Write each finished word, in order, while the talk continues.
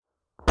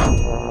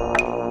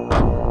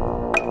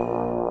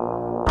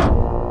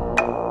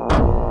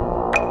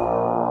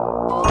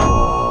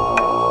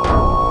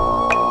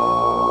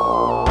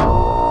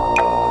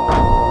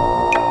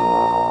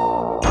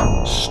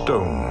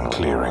Stone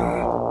Clearing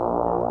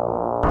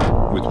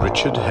with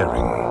Richard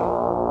Herring.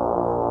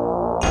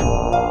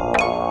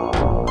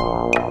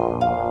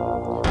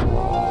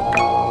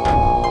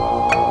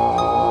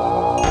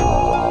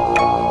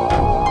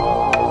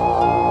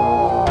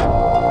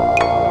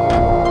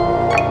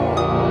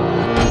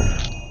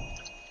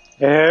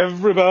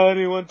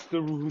 Everybody wants to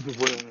rule the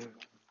world.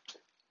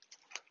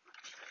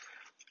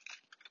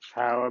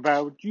 How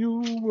about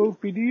you,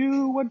 Wolfie? Do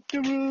you want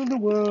to rule the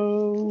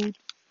world?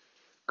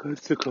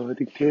 'Cause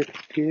according to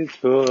Tears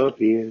for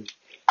Fears,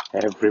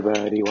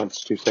 everybody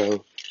wants to,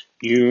 so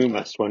you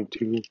must want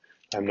to.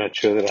 I'm not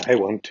sure that I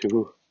want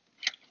to.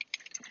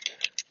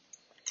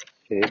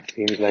 It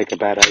seems like a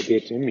bad idea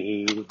to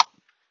me.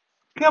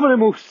 Come on,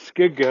 Moose.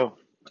 Good girl.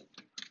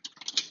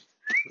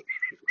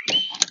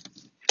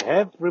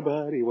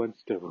 Everybody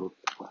wants to rule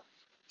the world.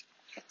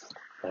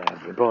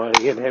 Every boy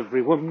and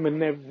every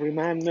woman, every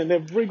man and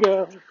every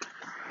girl.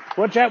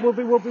 Watch out,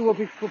 Whoopie, Whoopie,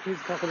 Whoopie,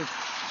 Whoopie's happening.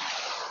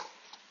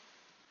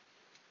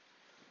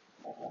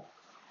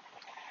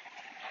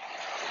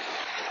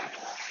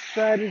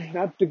 That is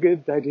not a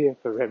good idea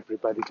for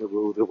everybody to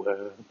rule the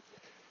world.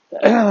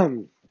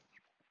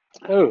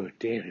 Oh,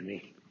 dear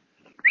me.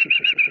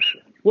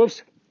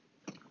 Whoops.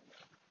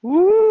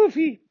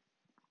 Woofie.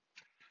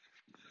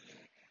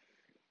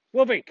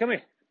 Whoopie, come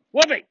here.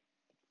 Whoopie.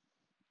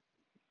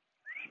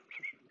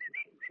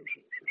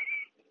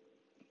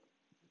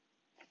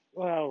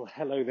 Well,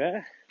 hello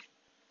there.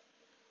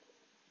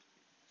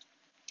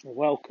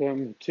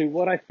 Welcome to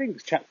what I think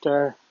is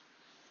chapter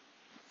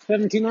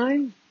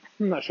 79.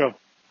 I'm not sure.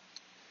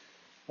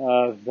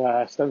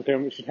 Of Stone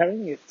Clearing Richard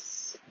Herring.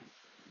 It's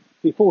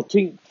the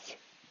 14th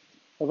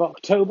of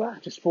October,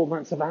 just 4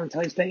 months of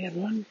Valentine's Day,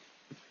 everyone.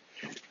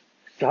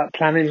 Start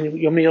planning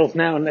your meals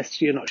now,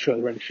 unless you're not sure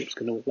the relationship's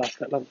going to last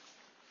that long.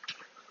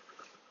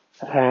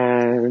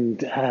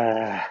 And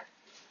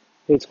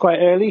it's quite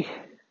early.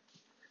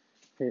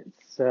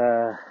 It's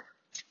 8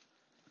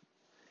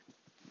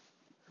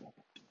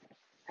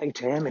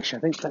 a.m.-ish, I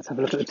think. Let's have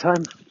a look at the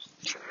time.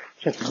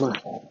 Check my...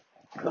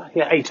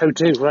 Yeah,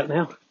 8:02 right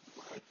now.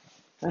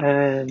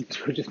 And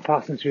we're just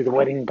passing through the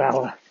wedding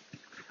bower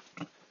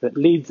that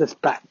leads us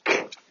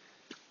back,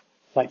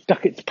 like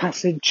Duckett's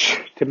Passage,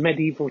 to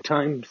medieval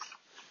times,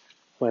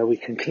 where we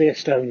can clear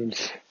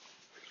stones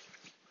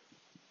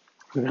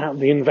without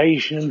the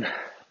invasion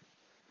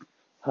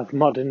of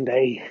modern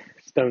day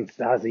Stone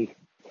Stasi.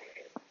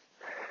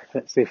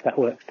 Let's see if that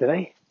works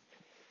today.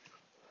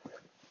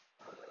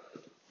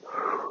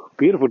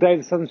 Beautiful day,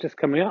 the sun's just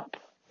coming up.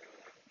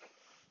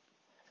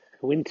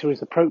 Winter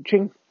is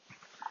approaching.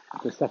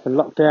 The second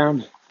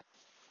lockdown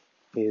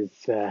is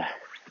for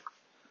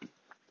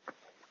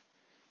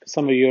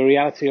some of you a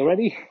reality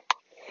already.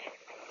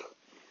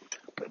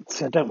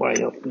 But don't worry,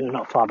 you're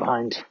not far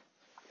behind.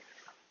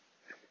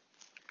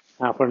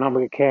 Alpha and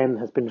Omega Ken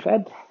has been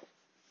fed.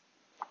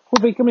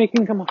 Whoopie, come here,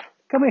 Ken, come on.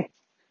 Come here.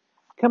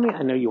 Come here.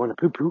 I know you want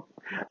to poo-poo.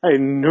 I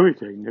know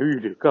it, I know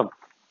you do. Come.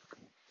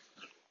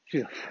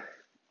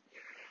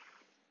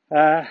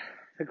 The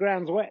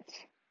ground's wet,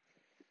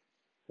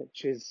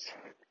 which is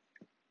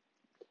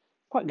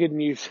quite good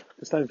news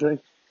for Stone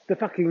Clearing. The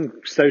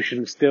fucking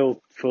station's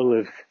still full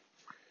of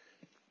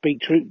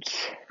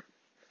beetroots,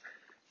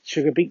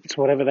 sugar beets,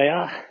 whatever they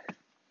are.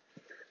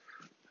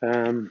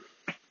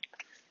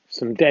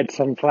 Some dead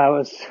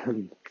sunflowers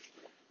and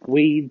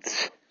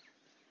weeds.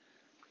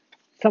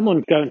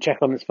 Someone go and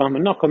check on this farm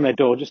and knock on their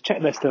door. Just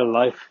check they're still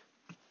alive.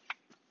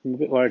 I'm a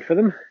bit worried for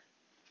them.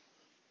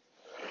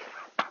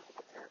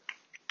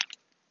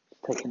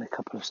 Taking a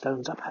couple of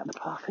stones up out of the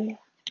path here.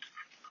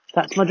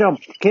 That's my job,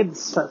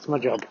 kids. That's my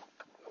job.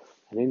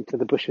 And into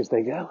the bushes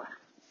they go.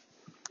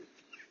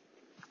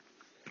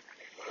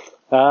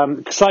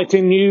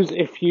 Exciting news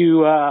if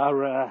you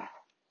are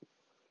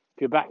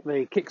if you're back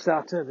the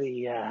Kickstarter,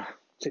 the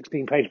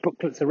 16-page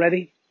booklets are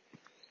ready.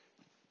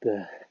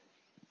 The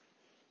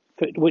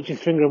Witch's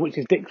Finger and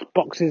Witch's Dick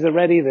boxes are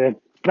ready. The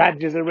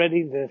badges are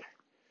ready. The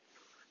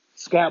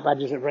Scout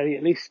badges are ready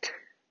at least.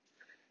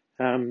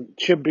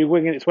 Should be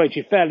winging its way to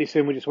you fairly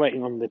soon. We're just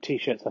waiting on the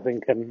t-shirts, I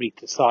think, and me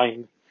to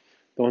sign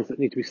the ones that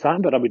need to be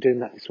signed, but I'll be doing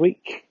that this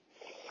week.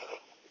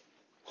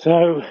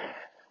 So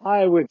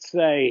I would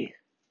say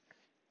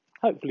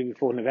hopefully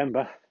before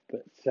November,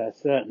 but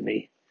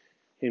certainly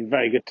in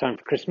very good time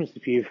for Christmas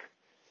if you've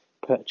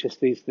purchased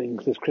these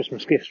things as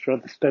Christmas gifts for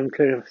other Stone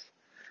Clearing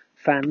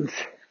fans.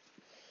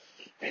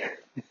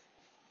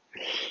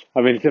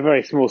 I mean, it's a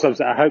very small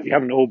subset. I hope you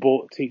haven't all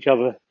bought each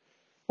other.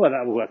 Well,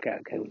 that will work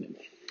out okay, wouldn't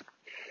it?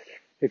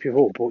 If you've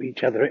all bought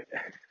each other it.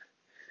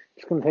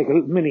 Just going to take a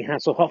mini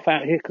Hasselhoff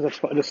out here because I've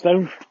spotted a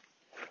stone.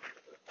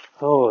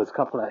 Oh, there's a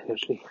couple out here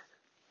actually.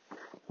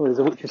 Oh, there's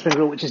a Witch's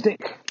Finger, a Witch's Dick.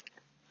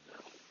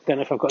 Don't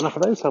know if I've got enough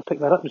of those, so I'll pick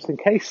that up just in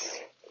case.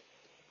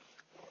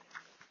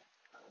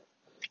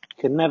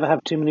 You can never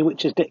have too many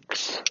Witch's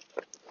Dicks.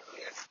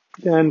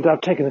 And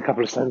I've taken a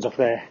couple of stones off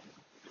there.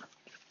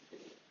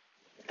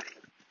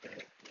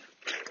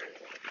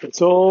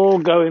 It's all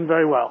going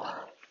very well.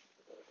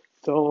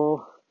 It's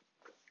all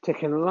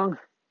ticking along.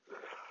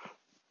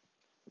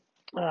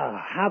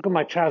 How can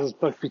my trousers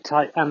both be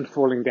tight and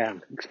falling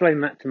down?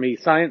 Explain that to me.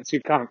 Science,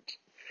 you can't.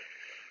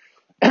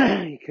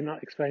 You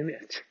cannot explain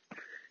it.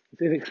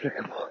 It's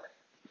inexplicable.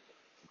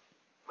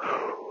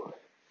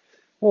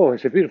 Oh,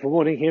 it's a beautiful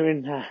morning here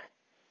in,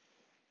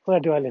 where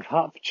do I live?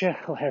 Hertfordshire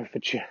or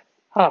Herefordshire?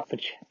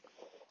 Hertfordshire.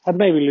 I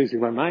may be losing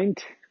my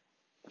mind.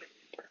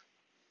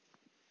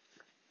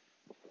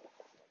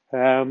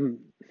 The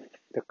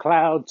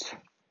clouds,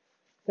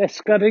 they're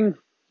scudding.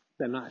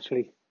 They're not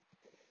actually,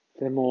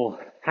 they're more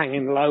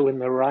hanging low in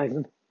the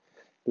horizon.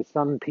 The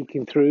sun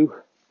peeking through.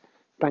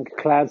 Bank of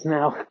clouds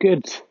now.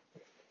 Good.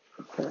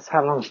 That's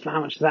how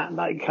much is that?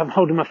 Like, I'm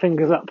holding my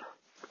fingers up.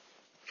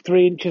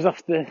 3 inches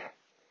off the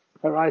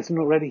horizon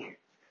already.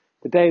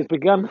 The day has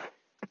begun.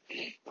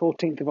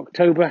 14th of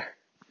October.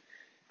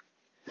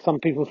 Some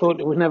people thought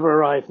it would never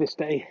arrive this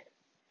day.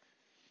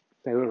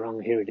 They were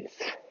wrong. Here it is.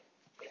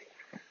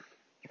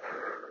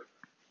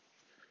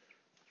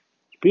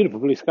 Beautiful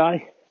blue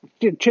sky.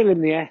 Chill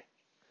in the air.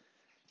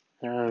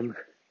 The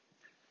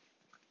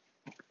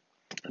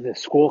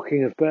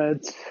squawking of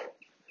birds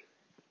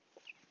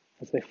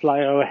as they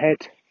fly overhead.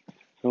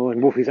 Oh,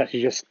 and Wolfie's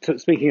actually just,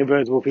 speaking of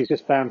birds, Wolfie's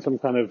just found some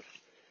kind of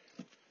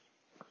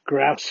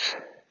grouse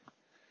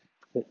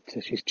that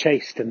she's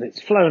chased, and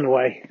it's flown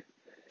away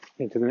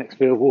into the next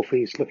field.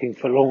 Wolfie's looking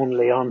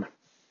forlornly on,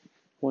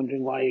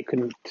 wondering why he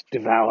couldn't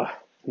devour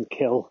and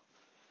kill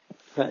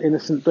that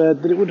innocent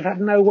bird that it would have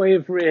had no way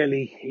of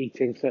really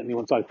eating, certainly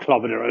once I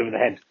clobbered her over the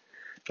head.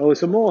 Oh,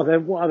 some more.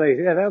 What are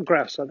they? Yeah, they're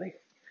grouse, are they?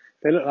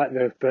 They look like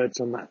the birds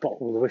on that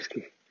bottle of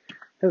whiskey.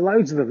 There's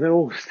loads of them. They're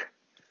all...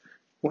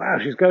 Wow,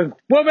 she's going,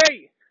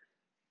 Wolfie!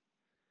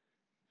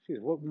 She's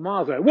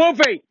miles away.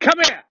 Wolfie, come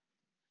here!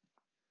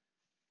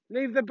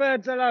 Leave the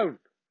birds alone.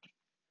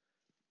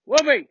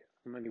 Wolfie!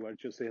 I'm only worried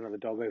she'll see another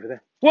dog over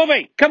there.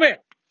 Wolfie, come here!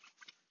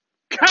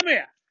 Come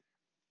here!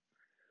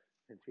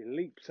 And she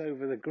leaps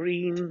over the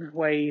green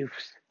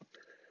waves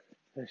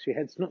as she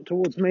heads not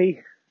towards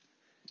me,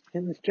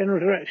 in this general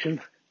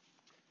direction.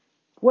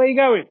 Where are you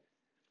going?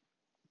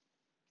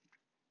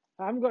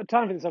 I haven't got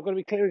time for this. I've got to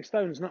be clearing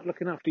stones, not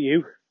looking after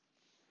you.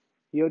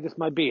 You're just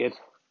my beard.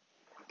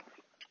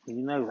 And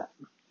you know that.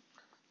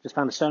 Just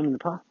found a stone in the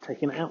path,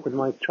 taking it out with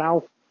my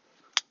trowel.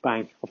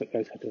 Bang, off it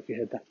goes. I don't know if you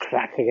heard that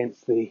crack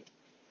against the,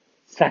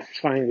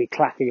 satisfyingly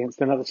clack against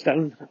another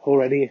stone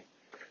already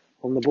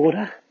on the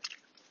border.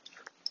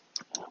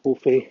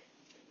 Wolfie,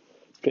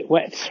 a bit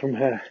wet from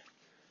her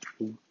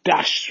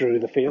dash through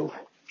the field.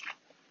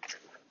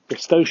 The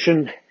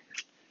Stotion,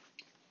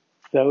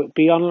 though it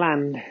be on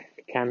land,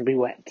 can be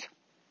wet.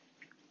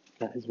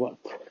 That is what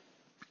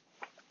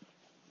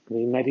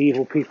the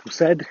medieval people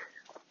said.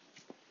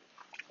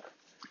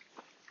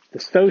 The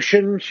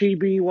Stotion she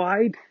be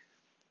wide,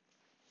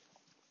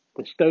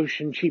 the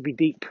Stotion she be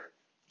deep,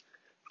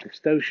 the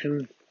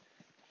Stotion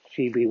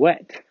she be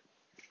wet,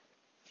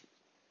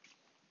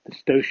 the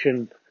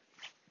Stotion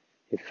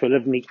is full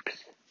of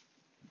neeps.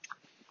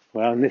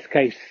 Well, in this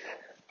case,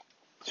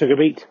 sugar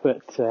beet,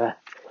 but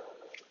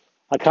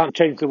I can't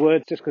change the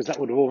words just because that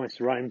would have almost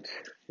rhymed.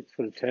 It's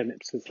full of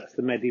turnips, as that's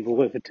the medieval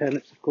word for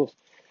turnips, of course.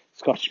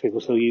 Scottish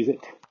people still use it,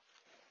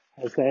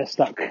 as they are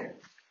stuck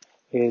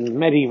in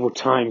medieval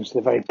times.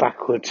 They're very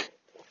backward,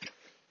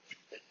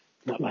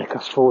 not like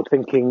us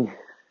forward-thinking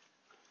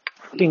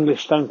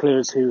English stone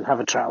clearers who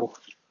have a trowel.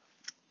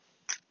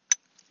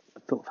 I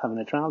thought of having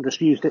a trowel, just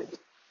used it,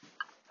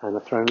 and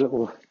I've thrown a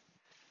little,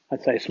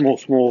 I'd say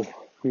small,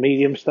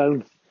 medium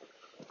stone.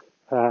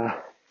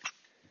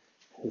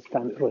 It's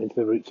found its way into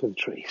the roots of the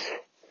trees.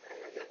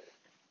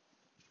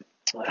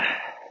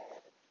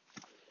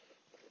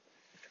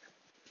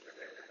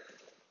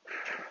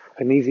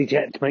 An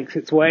EasyJet makes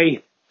its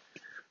way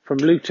from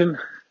Luton,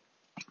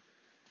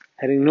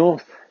 heading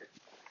north,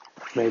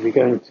 maybe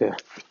going to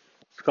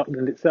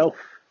Scotland itself,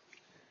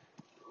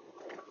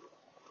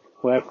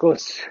 where of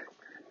course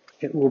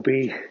it will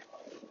be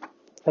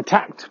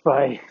attacked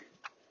by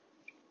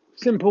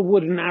simple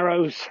wooden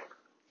arrows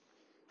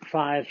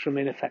fired from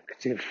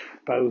ineffective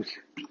bows,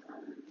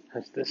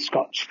 as the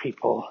Scotch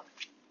people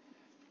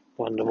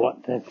wonder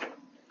what the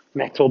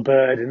metal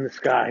bird in the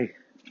sky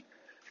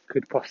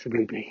could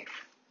possibly be.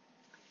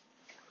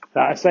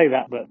 I say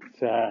that, but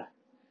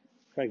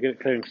very good at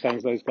clearing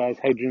stones, those guys.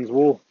 Hadrian's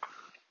Wall,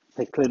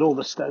 they cleared all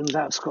the stones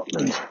out of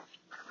Scotland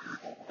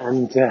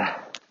and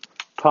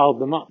piled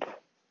them up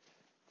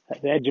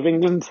at the edge of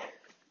England.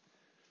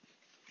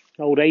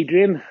 Old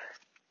Adrian,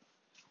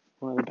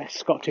 one of the best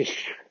Scotch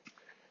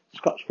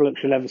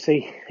blokes you'll ever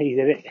see, he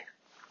did it.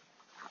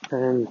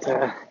 And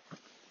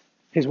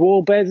his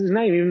wall bears his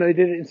name, even though he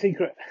did it in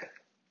secret.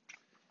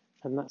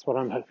 And that's what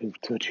I'm hoping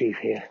to achieve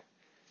here.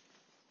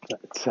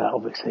 But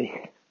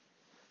obviously,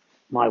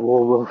 my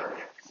wall will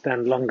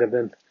stand longer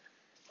than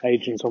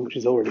Adrian's one, which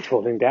is already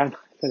falling down.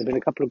 It's only been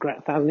a couple of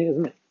thousand years,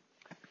 isn't it?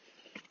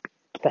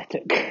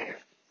 Pathetic.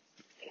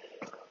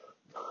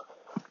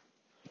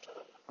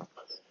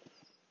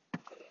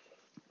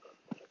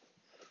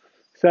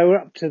 So we're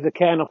up to the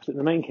cairn opposite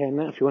the main cairn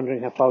now, if you're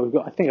wondering how far we've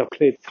got. I think I've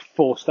cleared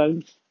 4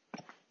 stones,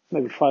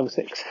 maybe 5 or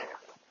 6.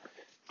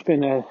 It's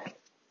been a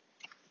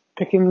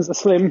pickings, a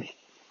slim.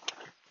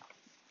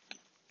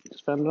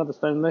 Just found another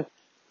stone though.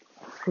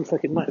 Looks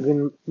like it might have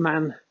been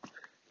man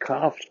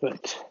carved,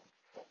 but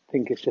I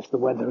think it's just the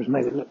weather has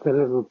made it look a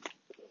little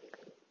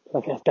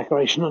like it has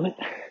decoration on it.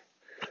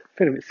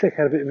 Feeling a bit sick,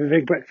 had a bit of a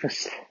big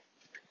breakfast.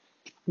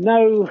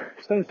 No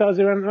stone stars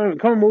around at the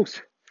moment. Come on,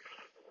 wolves.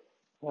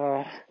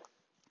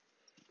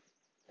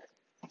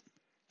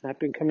 I've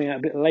been coming out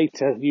a bit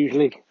later,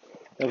 usually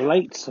they're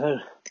late, so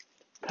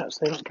perhaps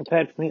they're not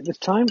prepared for me at this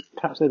time.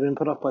 Perhaps they've been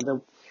put off by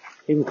the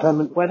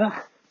inclement weather.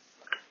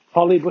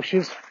 Holly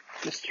bushes,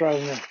 just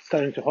throwing a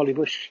stone into a holly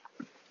bush.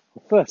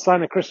 The first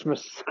sign of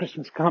Christmas.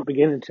 Christmas can't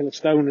begin until a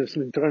stone has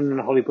been thrown in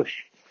a holly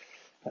bush.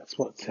 That's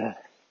what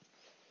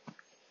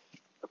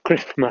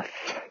Christmas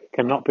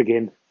cannot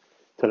begin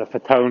till a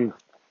fatone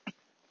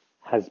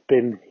has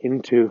been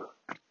into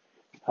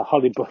a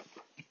holly bush,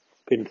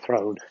 been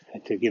thrown,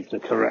 to give the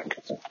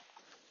correct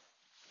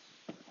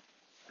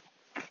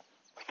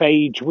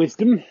phage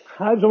wisdom.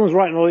 I was almost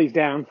writing all these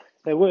down.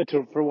 There were,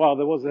 for a while,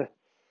 there was a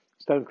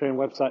stone clearing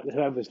website that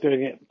whoever's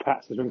doing it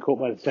perhaps has been caught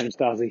by the Stone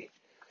Stasi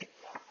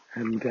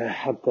and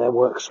had their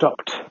work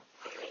stopped.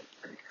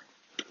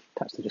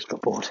 Perhaps they just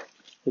got bored.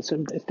 It's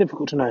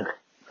difficult to know.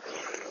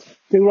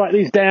 Do write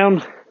these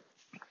down.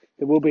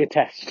 There will be a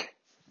test.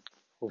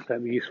 Also,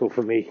 it'll be useful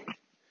for me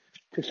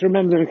just to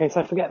remember them in case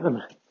I forget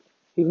them.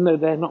 Even though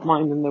they're not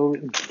mine and they were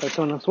written by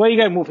someone else. Where are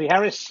you going, Wolfie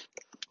Harris?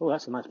 Oh,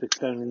 that's a nice big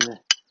stone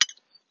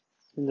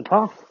in the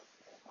path.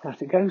 Out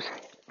it goes.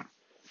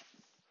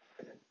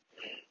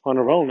 On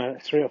a roll now,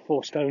 it's 3 or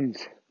 4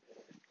 stones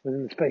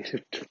within the space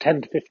of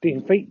 10 to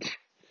 15 feet.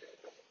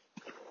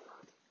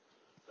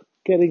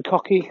 Getting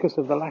cocky because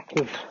of the lack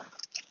of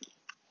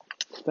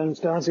Stone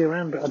Stasi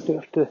around, but I do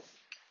have to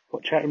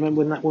watch out.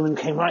 Remember when that woman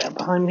came right up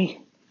behind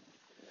me?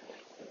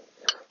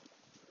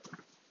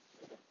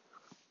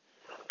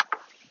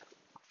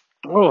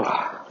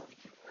 Oh,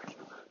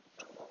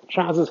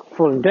 trousers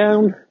falling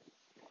down.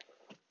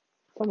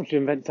 Someone should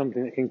invent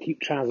something that can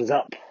keep trousers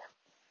up.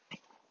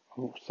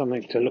 Or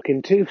something to look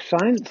into,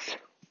 science.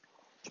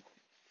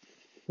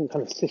 Some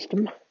kind of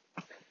system.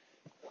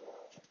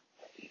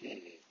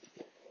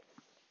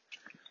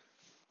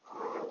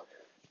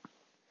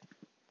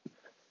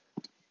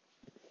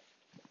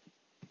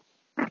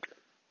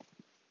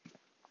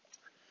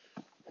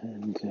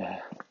 And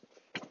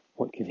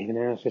what you can hear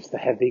now is just the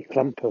heavy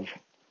clump of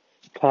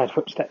tired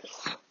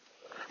footsteps.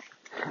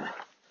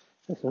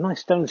 There's some nice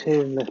stones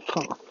here in the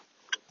path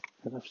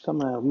that I've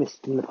somehow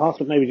missed in the past,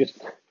 but maybe just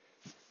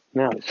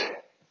now it's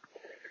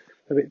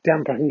a bit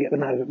damper. I can get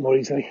them out a bit more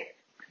easily.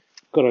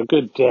 Got a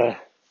good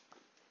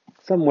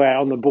somewhere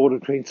on the border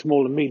between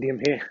small and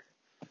medium here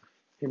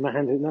in my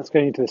hand, and that's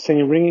going into the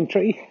singing ringing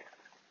tree,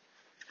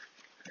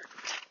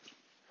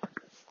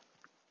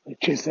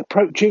 which is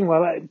approaching.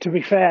 Well, to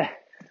be fair,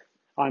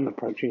 I'm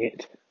approaching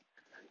it.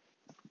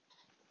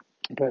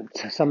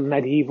 But some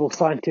medieval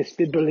scientists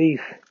did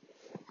believe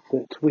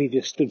that we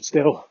just stood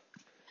still,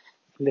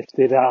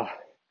 lifted our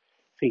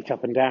feet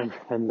up and down,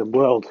 and the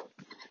world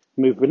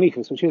moved beneath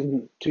us, which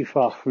isn't too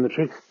far from the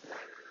truth.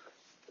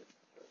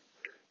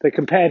 They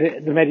compared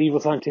it, the medieval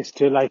scientists,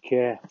 to like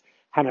a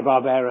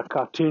Hanna-Barbera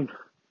cartoon,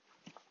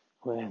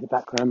 where the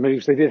background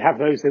moves. They did have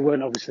those. They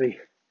weren't obviously,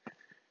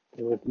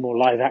 they were more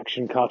live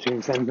action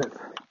cartoons then, but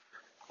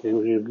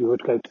you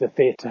would go to the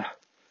theatre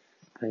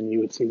and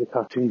you would see the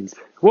cartoons.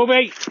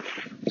 Wolfie!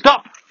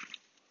 Stop!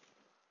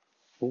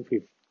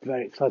 Wolfie,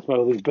 very excited by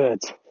all these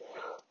birds.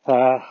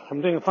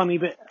 I'm doing a funny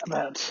bit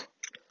about,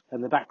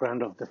 and the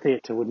background of the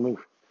theatre would move.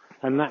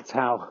 And that's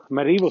how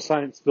medieval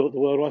science thought the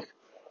world was.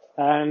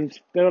 And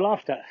they were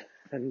laughed at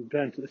and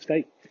burned at the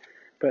stake.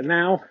 But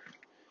now,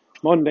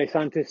 modern day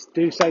scientists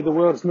do say the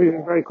world's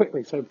moving very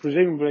quickly. So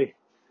presumably,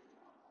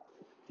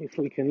 if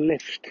we can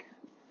lift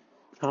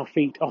our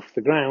feet off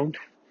the ground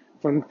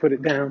when we put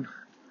it down,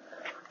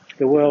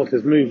 the world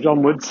has moved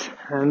onwards,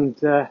 and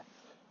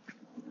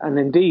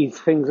indeed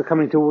things are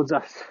coming towards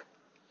us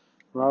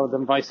rather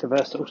than vice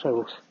versa.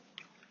 Also,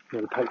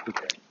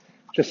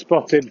 just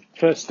spotted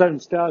first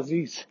Stone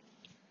Stasis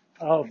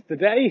of the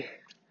day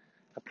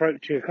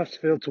approaching across the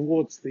field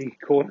towards the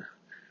corner.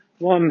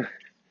 One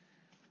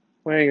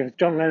wearing a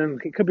John Lennon,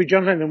 it could be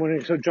John Lennon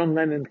wearing a sort of John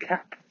Lennon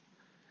cap.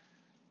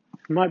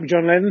 It might be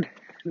John Lennon.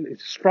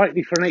 It's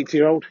sprightly for an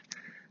 8-year-old,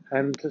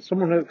 and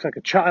someone who looks like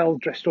a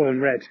child dressed all in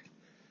red.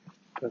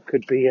 It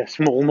could be a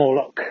small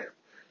Morlock,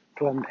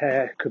 blonde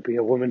hair, could be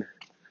a woman.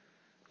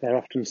 They're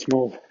often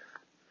small.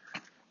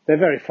 They're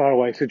very far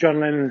away, so John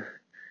Lennon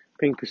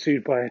being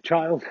pursued by a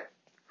child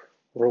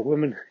or a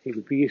woman, he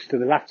would be used to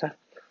the latter.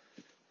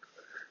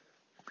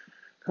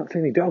 Can't see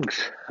any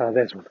dogs. Oh,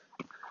 there's one.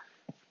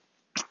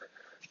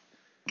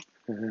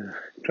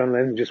 John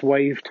Lennon just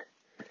waved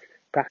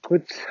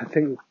backwards. I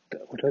don't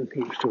think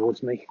it was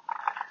towards me.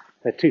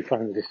 They're too far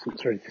in the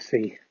distance really to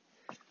see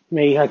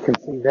me. I can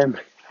see them.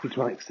 Due to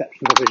my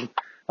exceptional vision.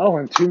 Oh,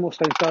 and 2 more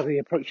Stone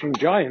Stasi approaching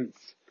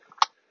giants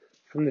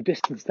from the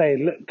distance they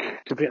look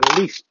to be at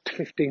least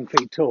 15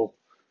 feet tall.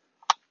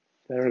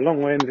 They're a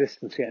long way in the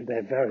distance, yet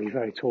they're very,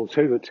 very tall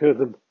too. The two of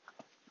them,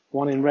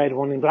 one in red,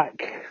 one in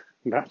black.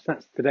 Perhaps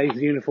that's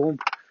today's uniform.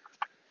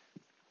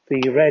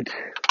 The red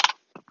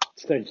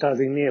stone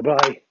starzy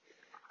nearby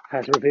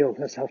has revealed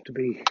herself to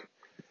be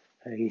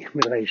a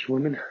middle-aged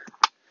woman,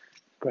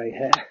 grey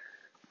hair.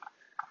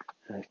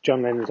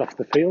 John Lennon's off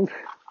the field.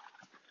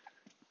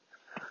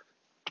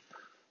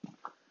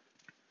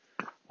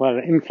 Well,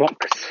 an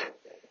influx,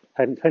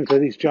 and depends where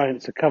these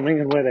giants are coming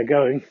and where they're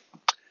going.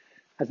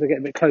 As they get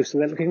a bit closer,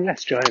 they're looking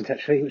less giant,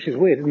 actually, which is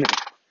weird, isn't it?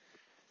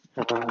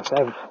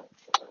 So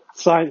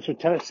science would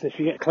tell us that if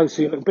you get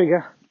closer, you look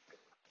bigger,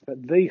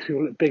 but these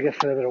will look bigger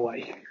further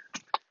away.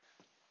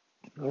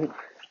 Oh,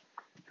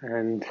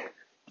 and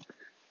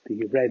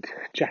the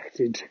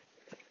red-jacketed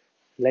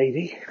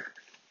lady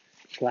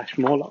 /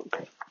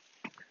 Morlock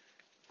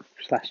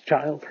 /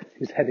 child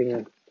is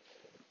heading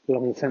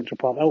along the central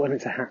path. Oh, and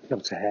it's a hat,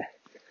 not a hair.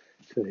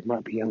 So they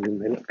might be younger than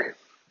they look.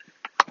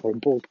 Or a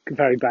bald,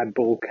 very bad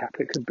bald cap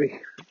it could be.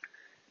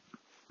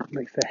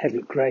 Makes their head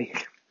look grey.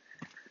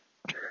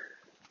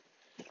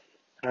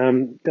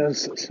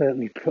 Does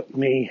certainly put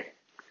me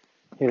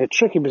in a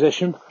tricky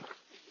position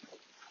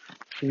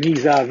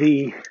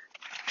vis-a-vis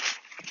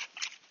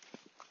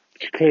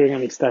clearing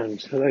any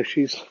stones, although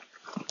she's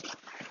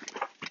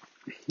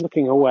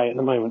looking away at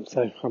the moment,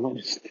 so I might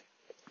just,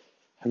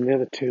 and the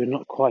other two are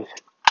not quite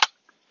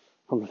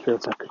on the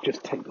field, so I could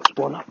just take this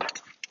one up.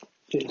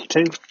 It's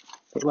two,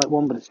 look like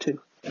one, but it's two.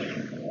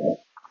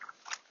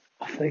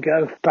 Off they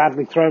go,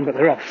 badly thrown, but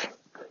they're off.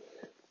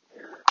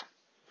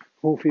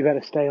 Wolfie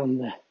better stay on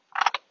the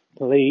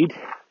lead.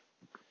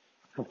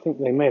 I think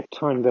they may have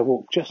timed their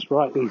walk just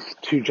right, these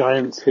two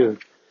giants who are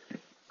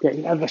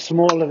getting ever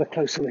smaller the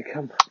closer they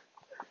come.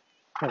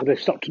 Now they've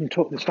stopped and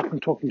talking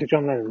to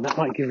John Lennon. That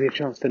might give you a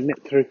chance to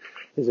nip through.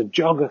 There's a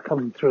jogger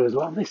coming through as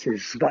well. This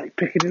is like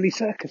Piccadilly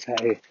Circus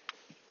here.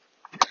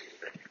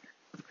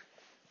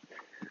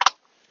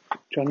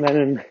 John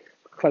Lennon,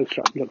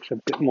 closer up, looks a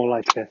bit more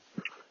like a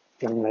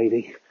young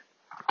lady.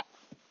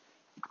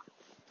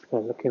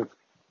 They're looking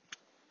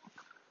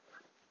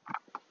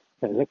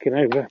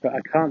over, but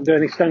I can't do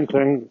any stone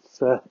clearing.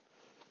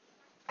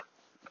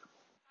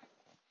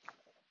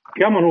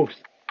 Come on,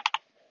 horse.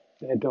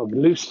 Their dog,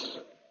 loose.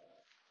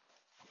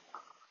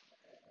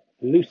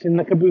 Loose in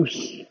the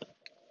caboose.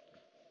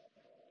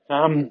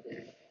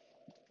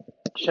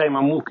 Shame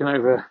I'm walking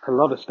over a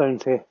lot of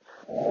stones here.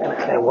 I'm going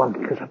to clear one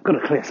because I've got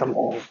to clear some.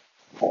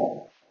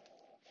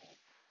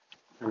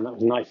 And that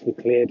was nicely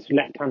cleared.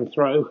 Left-hand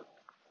throw.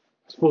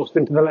 It's forced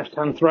into the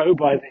left-hand throw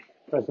by the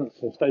presence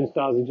of stone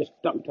stars who just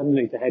ducked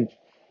underneath the hedge.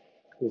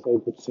 He was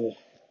able to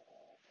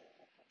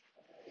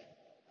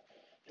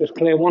just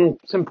clear one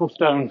simple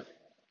stone.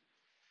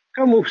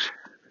 Come on.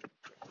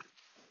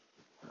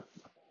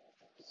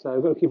 So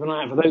I've got to keep an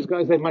eye out for those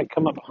guys. They might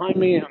come up behind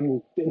me.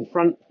 I'm in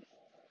front.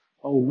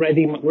 Old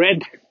Reddy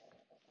McRed.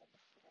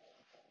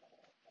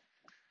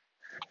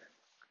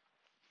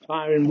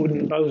 Firing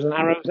wooden bows and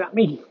arrows at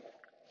me.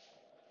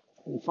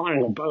 And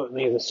firing a bow at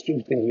me is a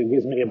stupid thing. If it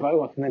gives me a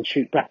bow, I can then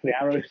shoot back the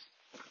arrows.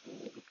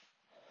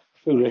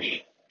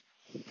 Foolish.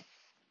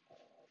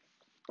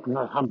 I'm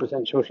not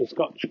 100% sure she's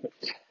Scotch, but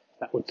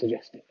that would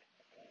suggest it.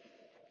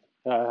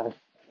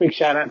 Big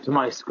shout out to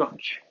my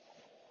Scotch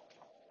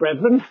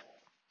brethren,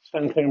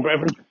 stone clearing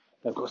brethren.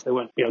 Of course, they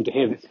won't be able to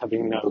hear this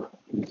having no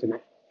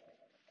internet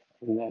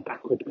in their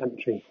backward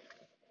country.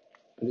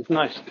 But it's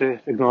nice to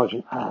acknowledge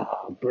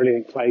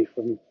brilliant play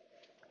from.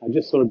 I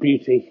just saw a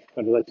beauty,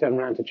 but as I turn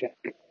around to check,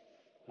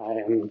 I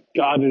am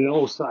guarded on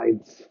all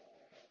sides.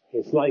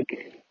 It's like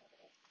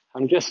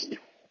I'm just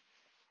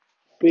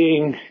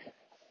being,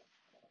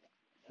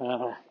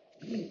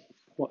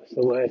 what's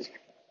the word?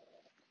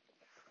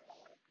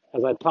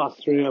 As I pass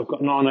through, I've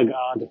got an honour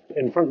guard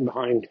in front and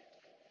behind,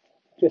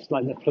 just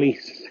like the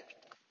police,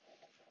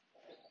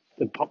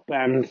 the pop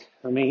band,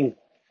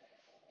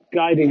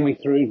 guiding me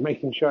through,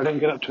 making sure I don't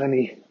get up to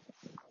any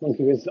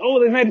monkey business. Oh,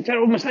 they've made a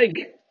terrible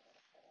mistake.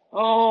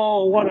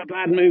 Oh, what a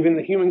bad move in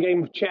the human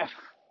game of chess.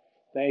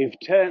 They've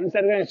turned,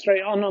 instead of going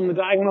straight on the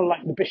diagonal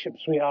like the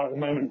bishops we are at the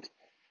moment,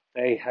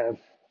 they have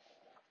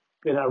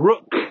been a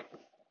rook,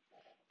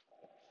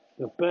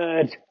 the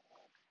bird,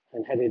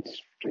 and headed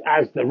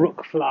as the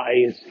rook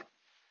flies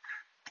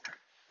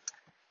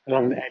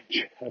along the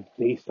edge of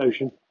the East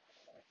Ocean.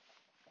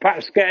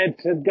 Perhaps scared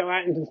to go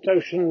out into the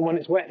ocean when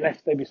it's wet,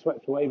 lest they be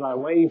swept away by a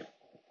wave.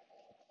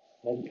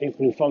 The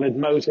people who followed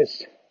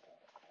Moses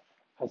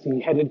as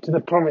he headed to the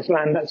promised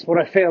land, that's what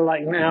I feel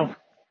like now.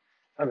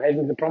 I'm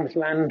heading to the promised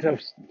land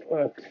of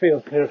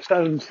field clear of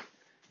stones.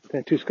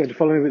 They're too scared to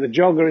follow me, but the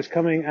jogger is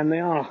coming, and they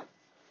are.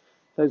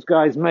 Those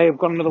guys may have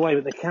gone another way,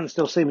 but they can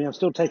still see me. I'm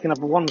still taking up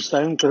one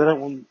stone because I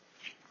don't want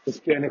this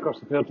journey across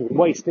the field to be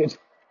wasted.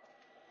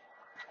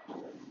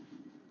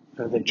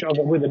 So the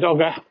jogger with the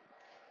dogger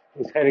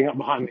is heading up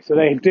behind me. So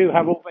they do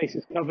have all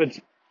bases covered.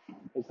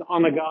 It's the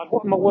honour guard.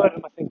 What word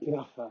am I thinking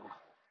of?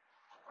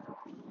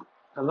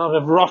 A lot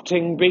of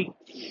rotting beets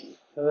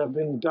that have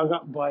been dug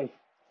up by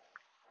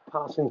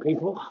passing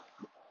people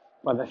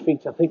by their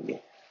feet, I think.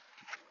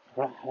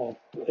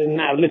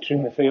 Now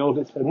littering the field.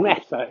 It's a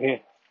mess out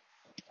here.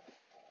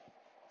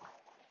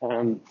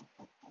 I'm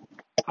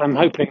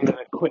hoping that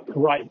a quick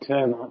right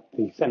turn at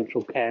the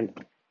central cairn,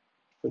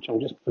 which I'm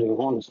just putting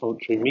one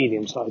solitary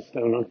medium-sized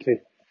stone onto,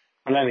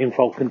 Millennium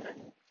Falcon.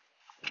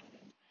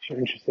 If you're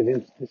interested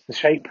in this, the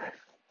shape.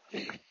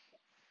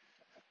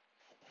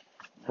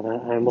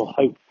 And we'll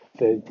hope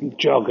the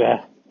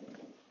jogger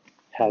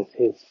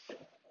is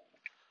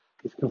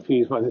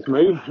confused by this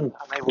move and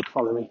unable to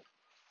follow me.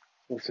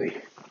 We'll see.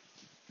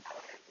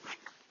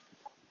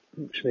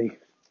 Actually,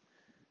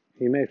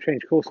 he may have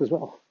changed course as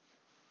well.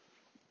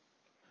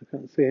 I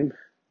can't see him.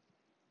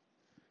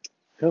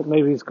 Oh,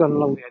 maybe he's gone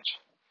along the edge.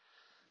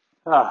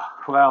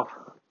 Well.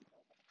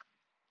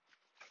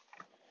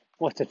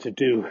 What a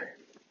to-do.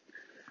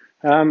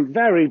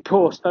 Very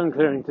poor stone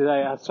clearing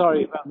today. I'm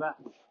sorry about that.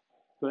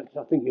 But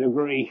I think you'll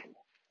agree.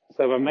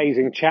 Some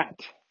amazing chat.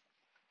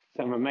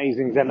 Some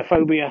amazing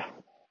xenophobia.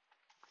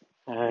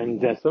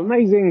 And some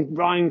amazing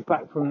rhymes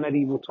back from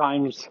medieval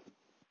times.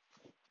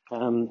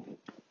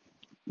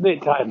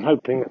 That I'm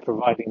hoping are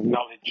providing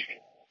knowledge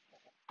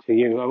to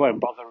you. I won't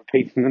bother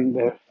repeating them.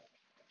 They're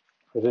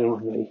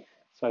presumably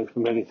so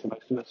familiar to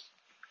most of us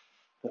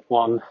that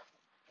one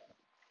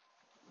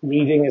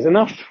reading is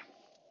enough.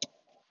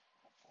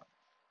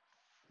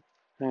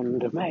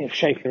 And I may have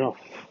shaken off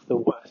the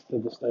worst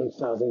of the stone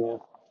sizing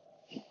now.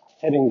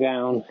 Heading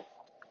down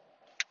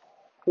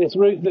this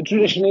route that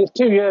traditionally is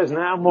 2 years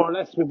now, more or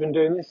less, we've been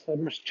doing this. I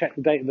must check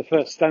the date of the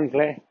first Stone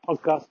Clear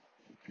podcast.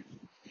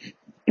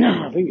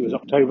 I think it was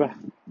October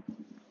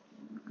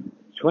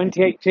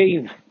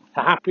 2018.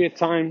 A happier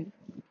time.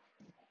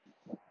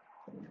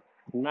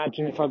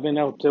 Imagine if I'd been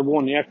able to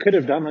warn you. I could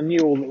have done. I knew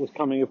all that was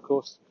coming, of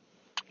course.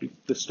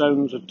 The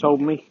stones had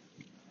told me.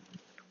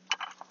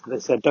 They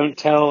said, don't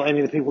tell any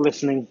of the people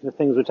listening the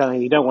things we're telling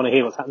you. You don't want to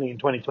hear what's happening in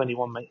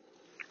 2021, mate.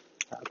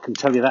 I can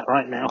tell you that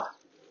right now.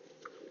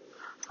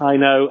 I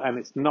know, and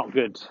it's not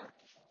good.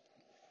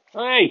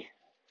 Hey!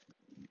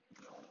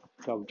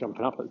 Dog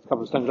jumping up. There's a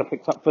couple of stones I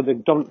picked up for the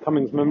Dominic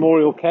Cummings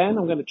Memorial Cairn.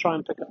 I'm going to try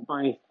and pick up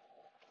my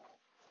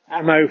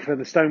ammo for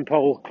the stone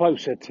pole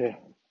closer to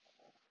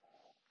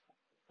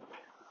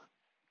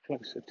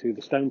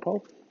the stone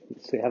pole.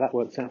 Let's see how that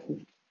works out.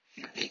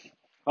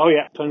 Oh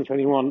yeah,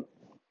 2021.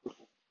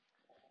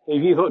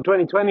 If you thought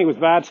 2020 was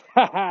bad,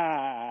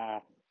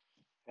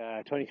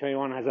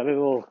 2021 has a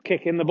little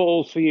kick in the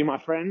balls for you, my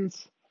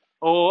friends.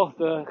 Or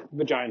the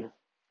vagina.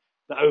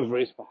 The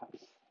ovaries,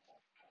 perhaps.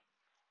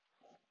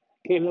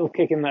 A little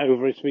kick in the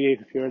ovaries for you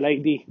if you're a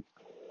lady.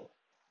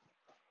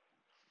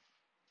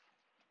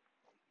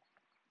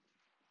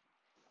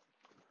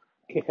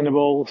 Kick in the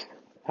balls.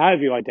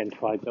 However you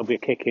identified, there'll be a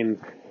kick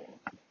in,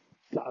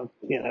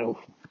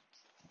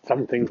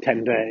 something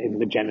tender in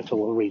the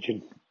genital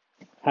region.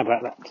 How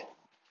about that?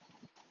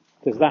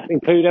 Does that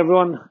include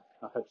everyone?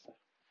 I hope so.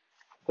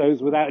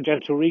 Those without a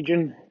genital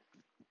region,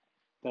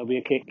 there'll be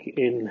a kick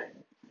in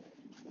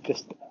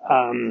just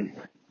the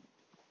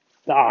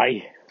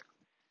eye.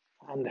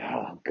 And,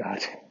 oh, God.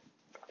 If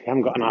you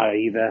haven't got an eye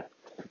either,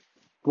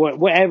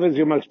 whatever's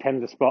your most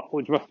tender spot,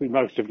 which must be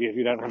most of you if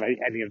you don't have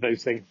any of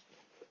those things,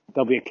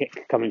 there'll be a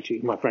kick coming to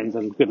you, my friends,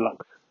 and good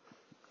luck.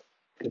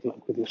 Good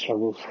luck with your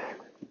struggles.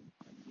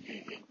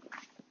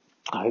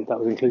 I hope that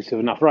was inclusive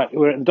enough. Right,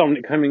 we're at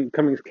Dominic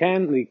Cummings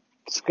Cairn, the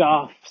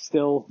scarf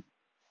still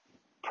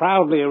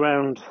proudly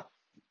around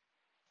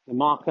the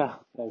marker.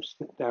 They've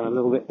slipped down a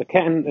little bit. The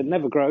cairn that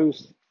never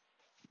grows.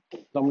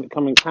 Dominic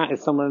Cummings' hat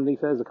is somewhere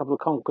underneath there. There's a couple of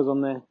conkers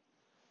on there.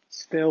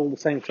 Still the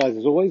same size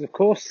as always, of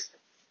course.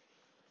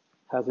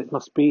 As it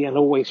must be and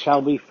always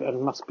shall be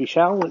and must be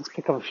shall. Let's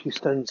pick up a few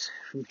stones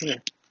from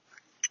here.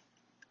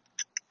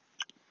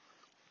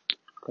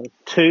 Got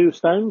 2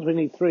 stones. We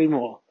need 3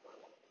 more.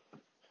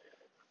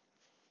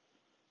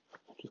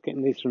 Just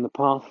getting these from the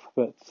path,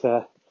 but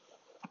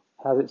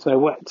as it's so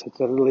wet, it's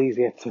a little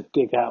easier to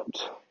dig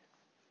out.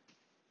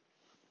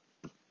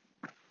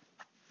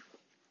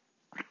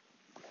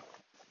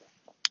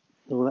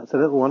 Oh, that's a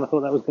little one. I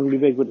thought that was going to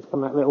be big, but it's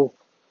come out little.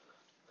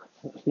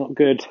 That's not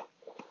good.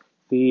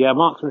 The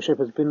marksmanship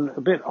has been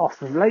a bit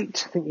off of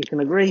late. I think you can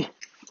agree.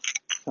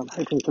 I'm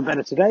hoping for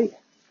better today.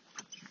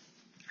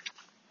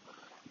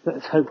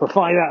 Let's hope for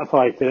 5 out of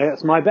 5 today.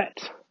 That's my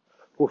bet.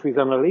 Wolfie's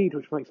on the lead,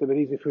 which makes it a bit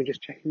easier if we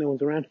just check no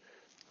one's around.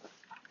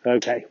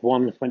 Okay,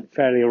 1 went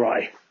fairly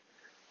awry.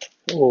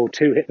 2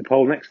 hit the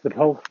pole next to the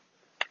pole.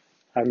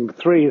 And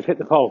 3 has hit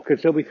the pole. Could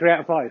still be 3 out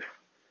of 5.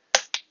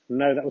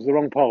 No, that was the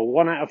wrong pole.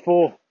 1 out of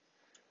 4.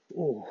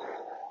 Ooh,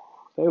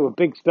 they were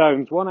big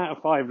stones. 1 out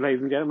of 5,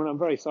 ladies and gentlemen. I'm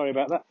very sorry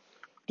about that.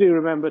 Do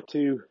remember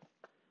to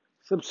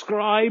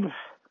subscribe.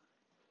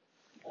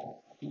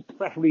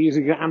 Preferably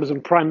using your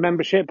Amazon Prime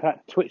membership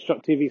at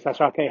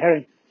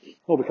twitch.tv/rkherring.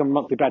 Or become a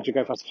monthly badger.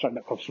 Go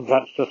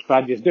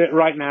fasterstrike.com/badges. Do it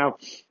right now.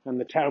 And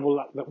the terrible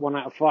luck that 1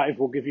 out of 5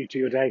 will give you to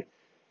your day.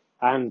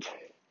 And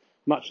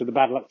much of the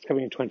bad luck that's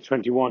coming in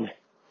 2021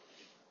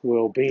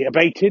 will be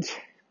abated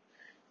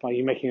by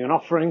you making an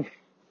offering.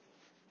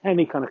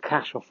 Any kind of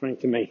cash offering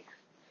to me.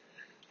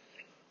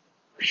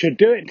 should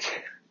do it.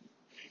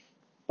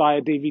 Buy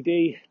a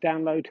DVD,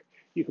 download.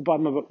 You can buy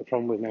my book, The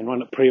Problem with Men. Why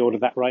not pre-order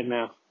that right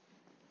now?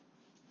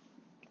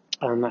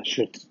 And that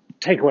should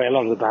take away a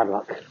lot of the bad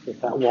luck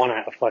with that 1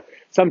 out of 5.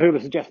 Some people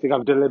are suggesting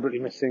I'm deliberately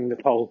missing the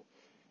poll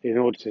in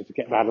order to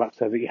get bad luck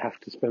so that you have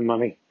to spend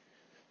money.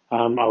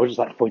 I would just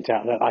like to point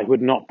out that I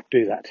would not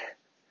do that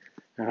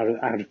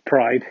out of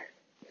pride.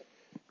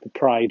 The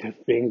pride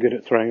of being good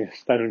at throwing a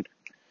stone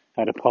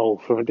at a pole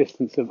from a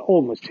distance of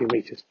almost 2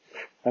 meters.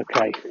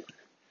 Okay.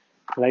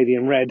 Lady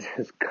in red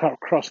has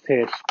crossed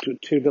here,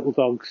 two little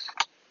dogs.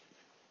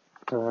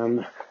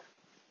 I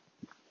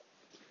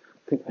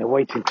think they're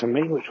waiting for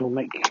me, which will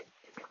make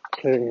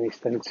clearing any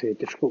stones here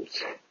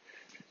difficult.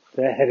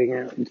 They're heading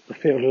out into the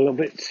field a little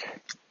bit.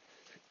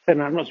 Turn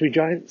out not to be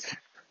giants.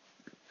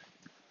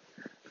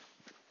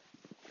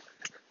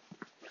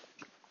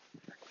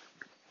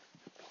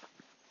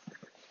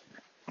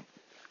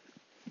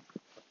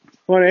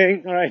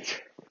 Morning. All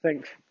right.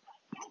 Thanks.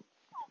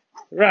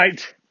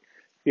 Right.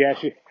 Yeah,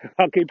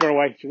 I'll keep her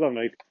away. She's on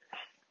lead.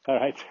 All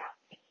right.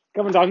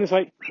 Come on down this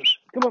way.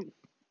 Come on.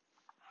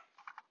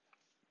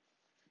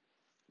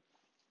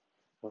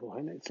 Oh,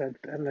 and it's a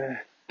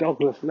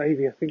dogless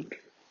lady, I think,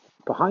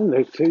 behind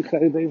those two. So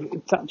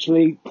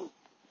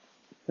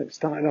it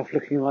started off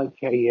looking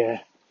like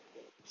a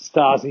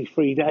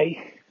Stasi-free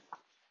day.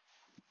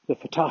 The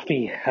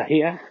Fatafi are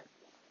here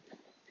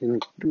in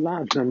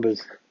large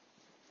numbers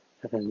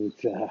and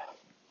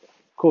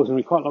causing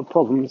me quite a lot of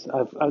problems.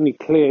 I've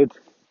cleared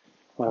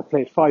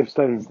 5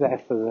 stones there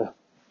for the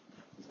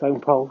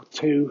stone pole,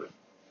 2,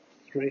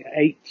 3,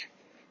 8.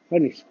 I've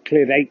only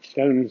cleared 8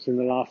 stones in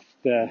the last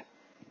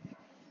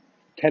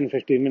 10,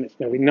 15 minutes,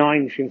 maybe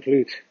 9 if you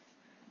include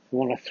the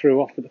one I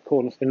threw off at the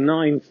corner. So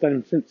 9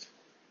 stones since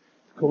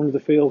the corner of the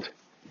field.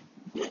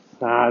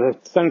 The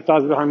stone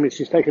stars behind me.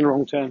 She's taken a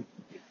wrong turn.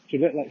 She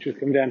looked like she was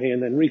coming down here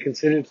and then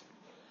reconsidered.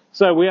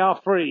 So we are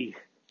free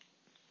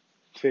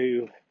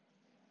to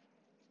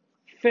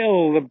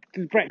fill the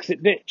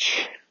Brexit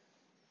ditch.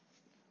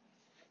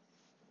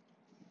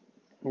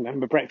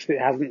 Remember, Brexit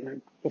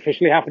hasn't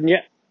officially happened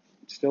yet.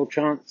 Still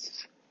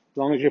chance. As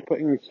long as you're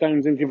putting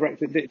stones into your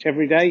Brexit ditch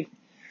every day,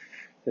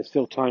 there's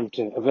still time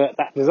to avert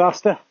that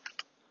disaster.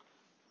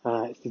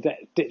 It's the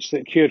ditch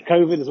that cured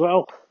COVID as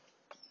well.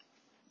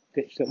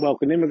 Ditch that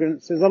welcomed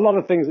immigrants. There's a lot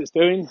of things it's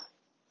doing.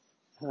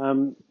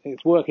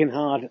 It's working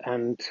hard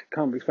and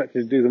can't be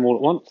expected to do them all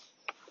at once.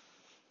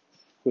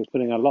 We're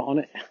putting a lot on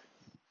it.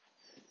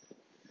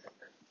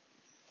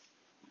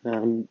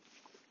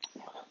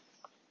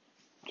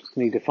 Just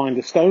need to find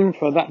a stone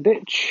for that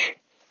ditch.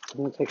 I'm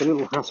going to take a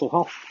little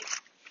Hasselhoff.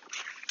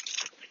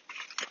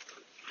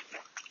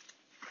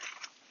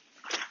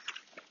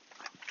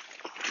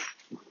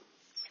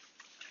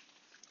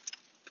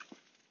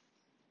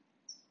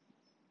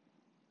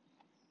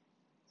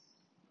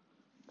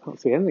 Can't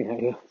see anything out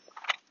here.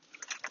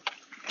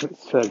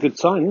 It's a good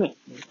sign, isn't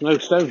it? No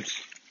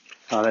stones.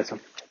 Oh, there's some.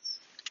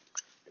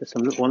 There's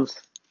some little ones.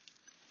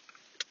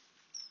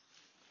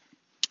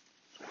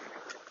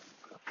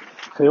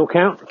 So you'll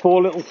count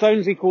 4 little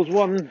stones equals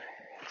 1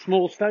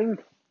 small stone.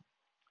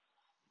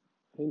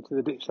 Into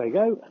the ditch they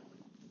go.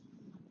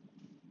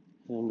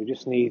 And we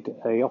just need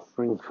a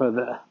offering for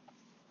an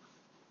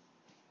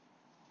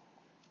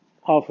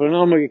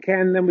Omega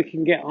can, then we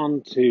can get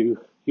on to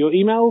your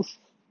emails.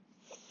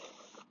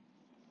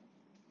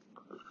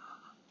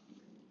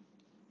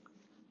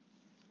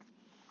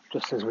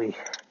 Just as we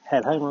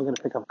head home, I'm going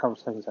to pick up a couple of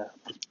stones out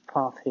of this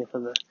path here for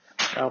the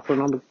Alpha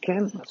and Omega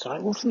can. That's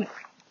right, wasn't it?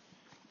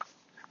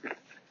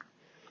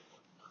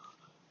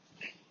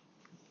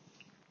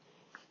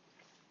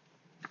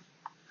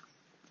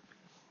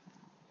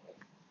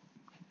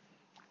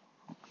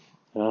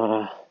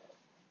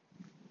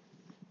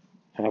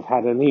 I've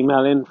had an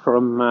email in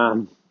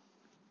from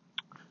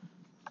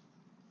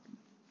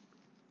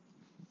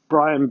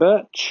Brian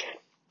Birch.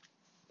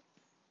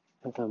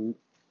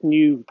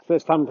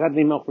 First time I've had an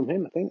email from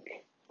him, I think.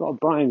 A lot of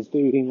Brian's do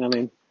email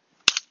in.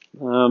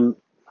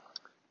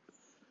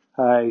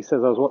 He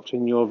says, I was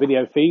watching your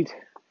video feed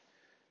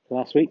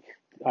last week.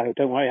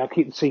 Don't worry, I'll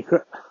keep the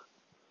secret.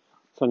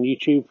 It's on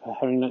YouTube,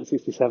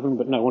 Herring967,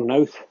 but no one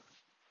knows.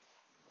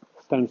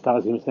 Stone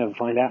Stars, you must never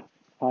find out.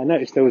 I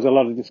noticed there was a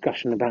lot of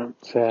discussion about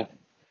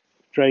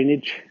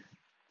drainage,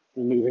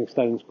 removing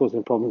stones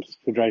causing problems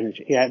for drainage.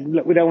 Yeah,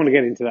 look, we don't want to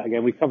get into that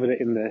again. We've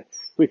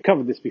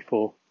covered this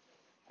before.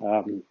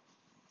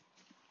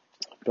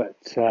 But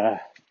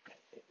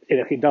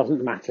it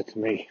doesn't matter to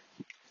me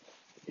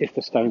if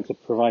the stones are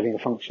providing a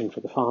function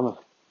for the farmer.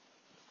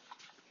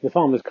 The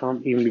farmers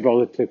can't even be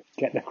bothered to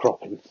get their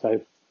crop in, so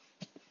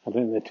I don't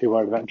think they're too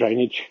worried about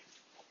drainage.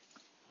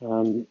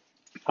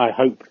 I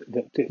hope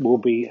that it will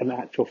be an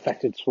actual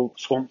fetid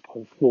swamp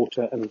of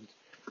water and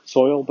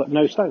soil, but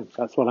no stones.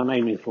 That's what I'm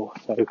aiming for.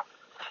 So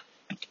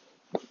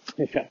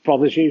if that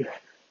bothers you,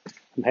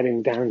 I'm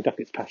heading down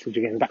Duckett's Passage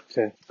again, back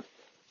to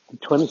the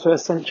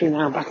 21st century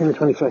now, back in the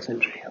 21st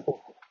century.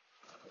 Oh.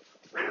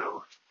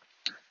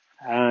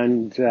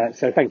 And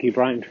so thank you,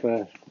 Brian,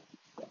 for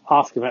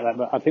asking about that,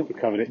 but I think we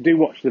covered it. Do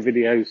watch the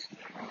videos.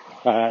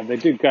 They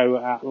do go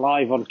out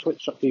live on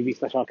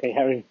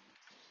twitch.tv/rkherring,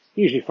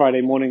 usually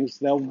Friday mornings.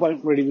 There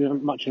won't really be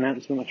much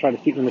announcement. I try to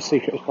keep them as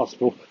secret as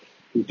possible.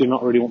 We do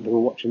not really want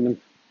people watching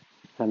them.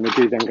 And they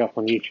do then go up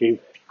on YouTube,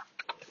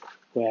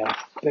 where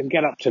they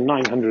get up to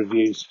 900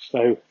 views.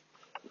 So,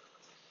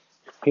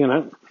 you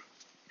know,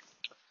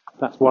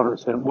 that's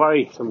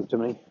worrisome to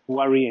me.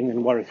 Worrying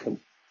and worrisome.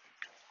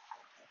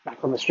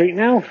 Back on the street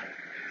now.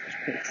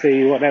 Let's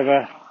see what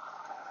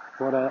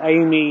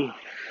Amy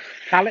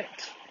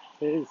Pallet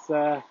is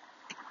been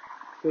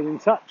in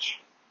touch.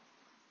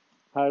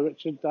 Hi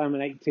Richard, I'm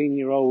an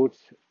 18-year-old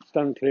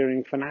stone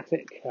clearing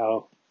fanatic.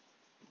 Oh,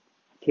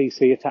 please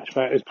see attached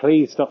photos.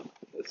 Please stop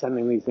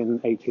sending these in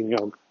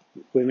 18-year-old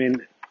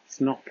women.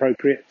 It's not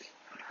appropriate.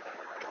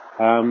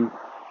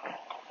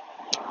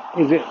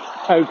 Is it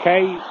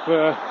okay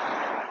for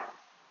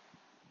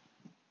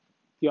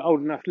you're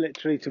old enough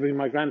literally to be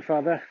my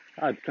grandfather?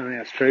 I don't think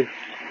that's true.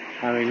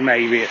 I mean,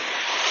 maybe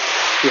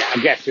I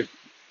guess if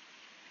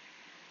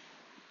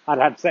I'd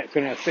had sex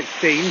when I was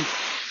 16,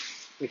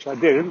 which I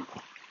didn't,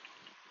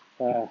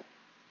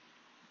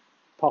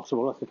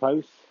 possible, I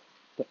suppose,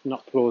 but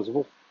not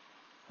plausible.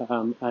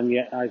 And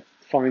yet I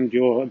find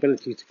your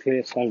ability to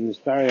clear stones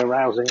very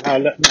arousing. Oh,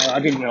 look, no, I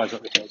didn't realise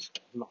what this was.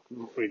 I'm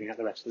not reading out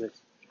the rest of this.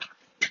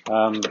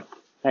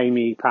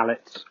 Amy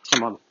Pallet,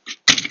 come on.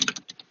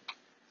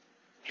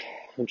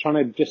 I'm trying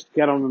to just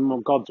get on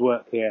with God's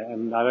work here,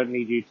 and I don't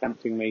need you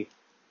tempting me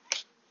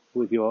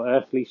with your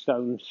earthly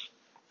stones.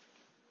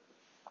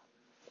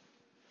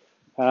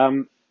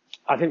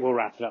 I think we'll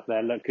wrap it up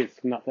there. Look,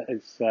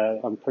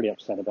 I'm pretty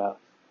upset about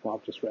what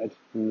I've just read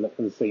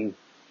and seen.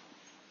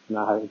 And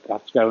I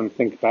have to go and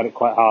think about it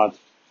quite hard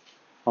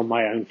on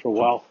my own for a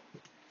while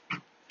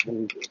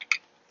and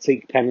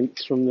seek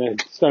penance from the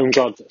stone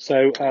gods.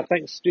 So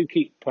thanks. Do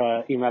keep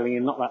emailing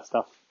in, not that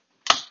stuff.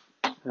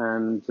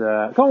 And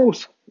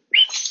Gold,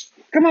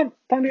 come on,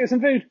 time to get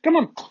some food. Come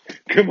on,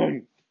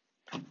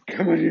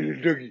 you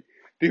little doggy.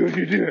 Do what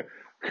you do.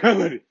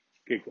 Come on,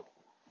 giggle.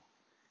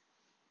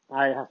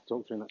 I have to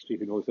talk to him in that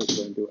stupid voice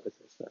and do what I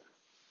say. So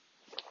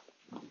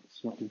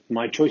it's not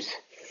my choice.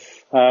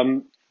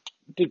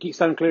 Do keep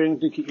stone clearing.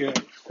 Do keep your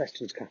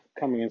questions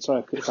coming in.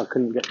 Sorry if I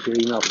couldn't get to your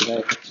email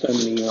today. So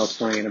many emails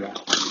flying in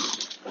about.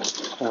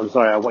 I'm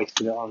sorry I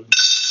wasted it on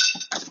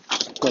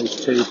those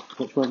two,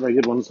 which weren't very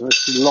good ones.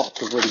 There's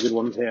lots of really good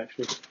ones here,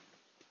 actually.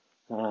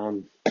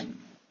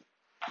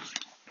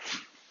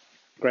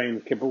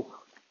 Graham Kibble,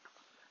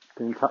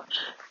 been in touch.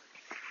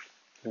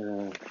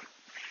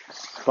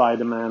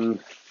 Spider-Man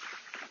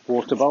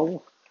Water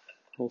Bowl,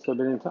 also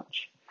been in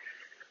touch.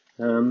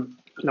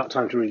 Not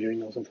time to read your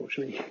emails,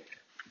 unfortunately.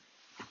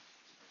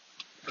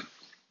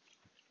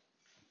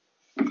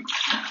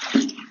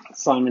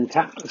 Simon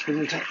Tapp has been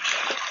in touch.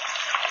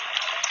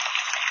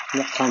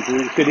 Not time to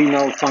read. Good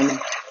email, Simon.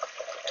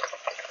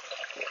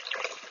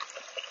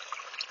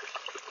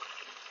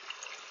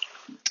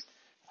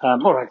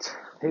 Alright,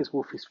 here's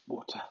Wolfie's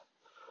water.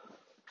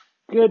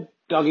 Good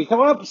doggy,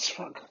 come up.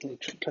 Fuck, I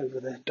tripped over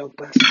the dog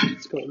bastard.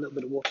 It's got a little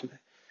bit of water there.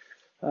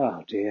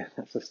 Oh dear,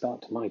 that's the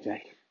start to my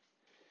day.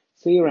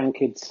 See you around,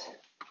 kids.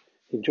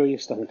 Enjoy your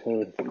stone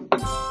clearing. And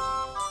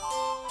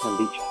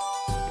each other.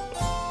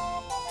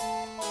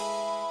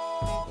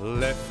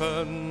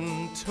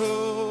 Listen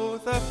to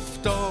the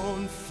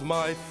stones,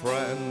 my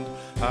friend,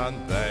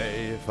 and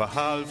they've a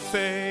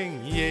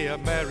halving ye a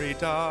merry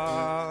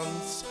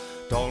dance.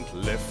 Don't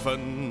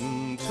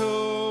listen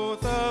to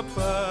the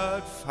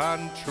bird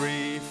and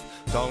trees,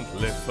 don't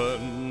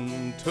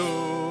listen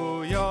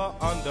to your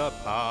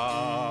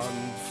underpants.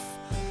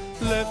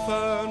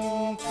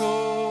 Listen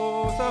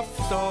to the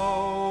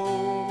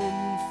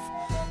stones,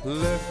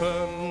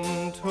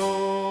 listen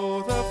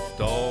to the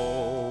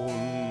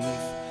stones,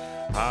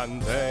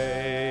 and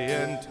they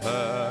in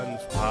turn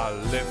shall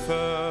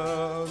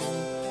listen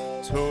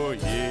to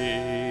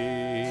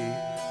ye,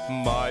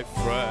 my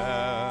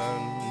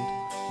friend,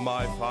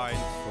 my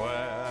fine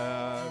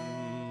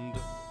friend.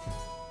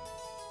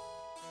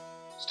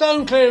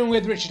 Stone Clearing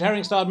with Richard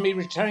Herring starred me,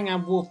 Richard Herring,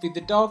 and Wolfie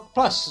the dog,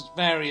 plus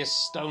various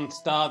Stone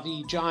Star,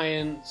 the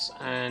Giants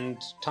and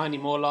Tiny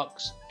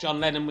Morlocks. John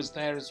Lennon was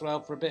there as well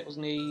for a bit,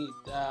 wasn't he?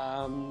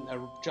 A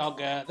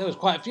jogger. There was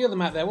quite a few of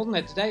them out there, wasn't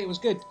there, today? It was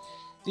good.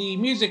 The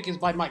music is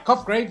by Mike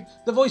Cofgrave.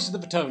 The voice of the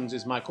Batones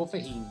is Michael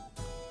Faheen.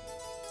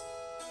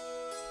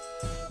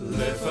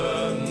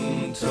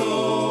 Listen to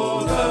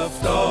the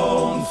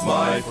stones,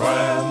 my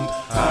friend,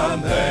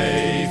 and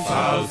they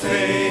shall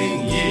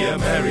sing ye a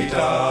merry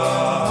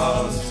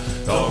dance.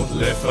 Don't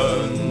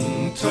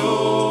listen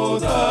to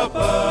the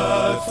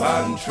birds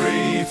and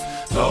trees,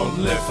 don't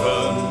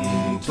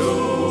listen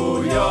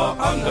to your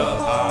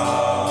underarms.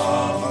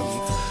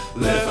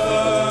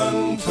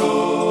 Listen to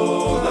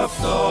the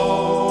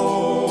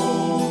stones,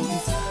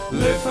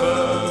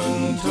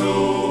 listen to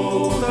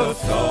the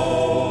stones.